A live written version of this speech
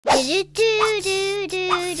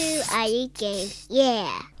I.Eat.Games,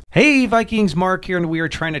 yeah. Hey Vikings, Mark here, and we are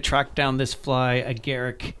trying to track down this fly,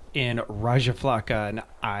 Agaric, in Rygjafylke, and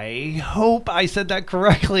I hope I said that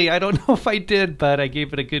correctly. I don't know if I did, but I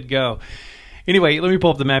gave it a good go. Anyway, let me pull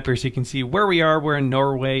up the map here so you can see where we are. We're in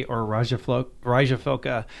Norway, or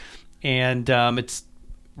Rygjafylke, and it's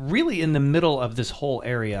really in the middle of this whole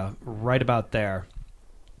area, right about there.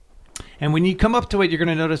 And when you come up to it, you're going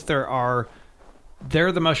to notice there are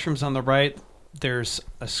the mushrooms on the right. There's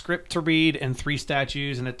a script to read and 3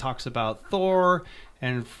 statues, and it talks about Thor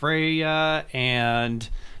and Frejya and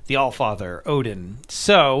the Allfather, Odin.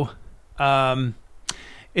 So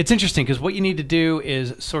it's interesting because what you need to do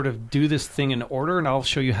is sort of do this thing in order, and I'll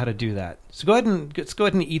show you how to do that. So let's go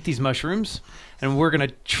ahead and eat these mushrooms, and we're gonna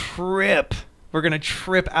trip. We're gonna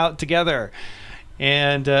trip out together,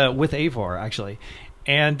 and with Agar actually.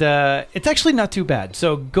 And it's actually not too bad.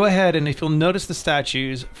 So go ahead, and if you'll notice the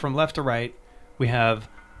statues from left to right, we have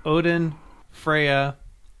Odin, Frejya,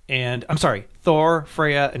 and Thor,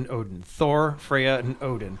 Frejya, and Odin. Thor, Frejya, and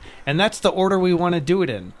Odin. And that's the order we want to do it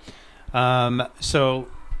in. So I'm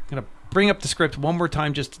going to bring up the script one more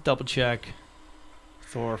time just to double check.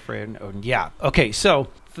 Thor, Frejya, and Odin. Yeah. Okay, so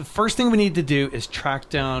the first thing we need to do is track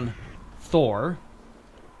down Thor.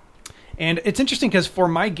 And it's interesting because for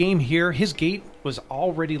my game here, his gate was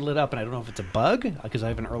already lit up, and I don't know if it's a bug because I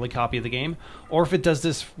have an early copy of the game, or if it does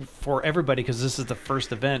this for everybody because this is the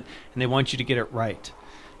first event and they want you to get it right.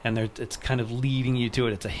 And it's kind of leading you to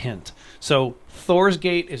it. It's a hint. So Thor's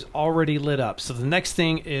gate is already lit up. So the next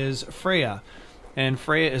thing is Frejya. And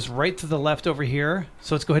Frejya is right to the left over here.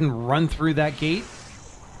 So let's go ahead and run through that gate.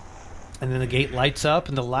 And then the gate lights up.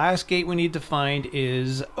 And the last gate we need to find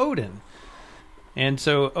is Odin. And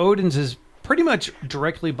so Odin's is pretty much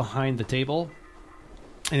directly behind the table.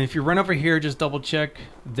 And if you run over here, just double check.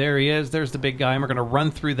 There he is. There's the big guy. And we're going to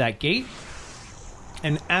run through that gate.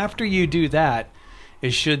 And after you do that,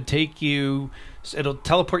 it should take you, it'll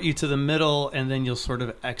teleport you to the middle, and then you'll sort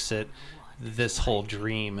of exit this whole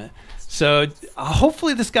dream. So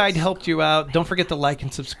hopefully this guide helped you out. Don't forget to like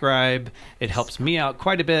and subscribe. It helps me out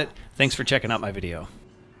quite a bit. Thanks for checking out my video.